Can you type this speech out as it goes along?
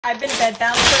I've been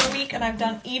bedbound for a week and I've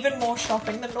done even more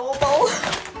shopping than normal.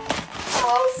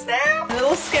 Oh snap!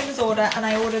 Little Skims order and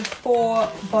I ordered 4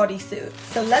 bodysuits.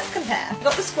 So let's compare. I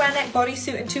got the square neck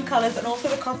bodysuit in 2 colours and also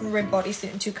the cotton rib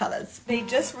bodysuit in 2 colours. They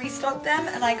just restocked them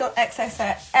and I got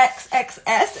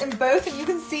XXS in both, and you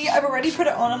can see I've already put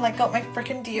it on and like got my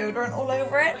freaking deodorant all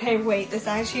over it. Okay, wait, this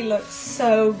actually looks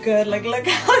so good. Like look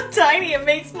how tiny it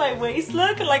makes my waist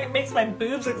look, and like it makes my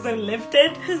boobs look so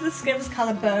lifted. This is the Skims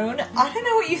collarbone. I don't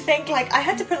know what you think. Like I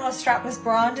had to put on a strapless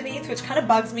bra underneath, which kind of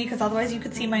bugs me because otherwise you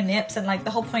could see my nips, and like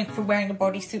the whole point for wearing a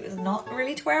bodysuit is not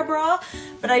really to wear a bra,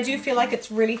 but I do feel like it's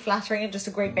really flattering and just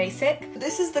a great basic.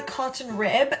 This is the cotton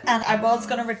rib, and I was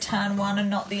gonna return one and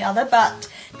not the other, but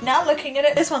now looking at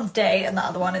it, this one's day and the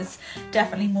other one is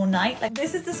definitely more night. Like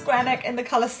this is the square neck in the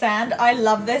color sand. I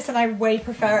love this and I way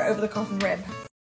prefer it over the cotton rib.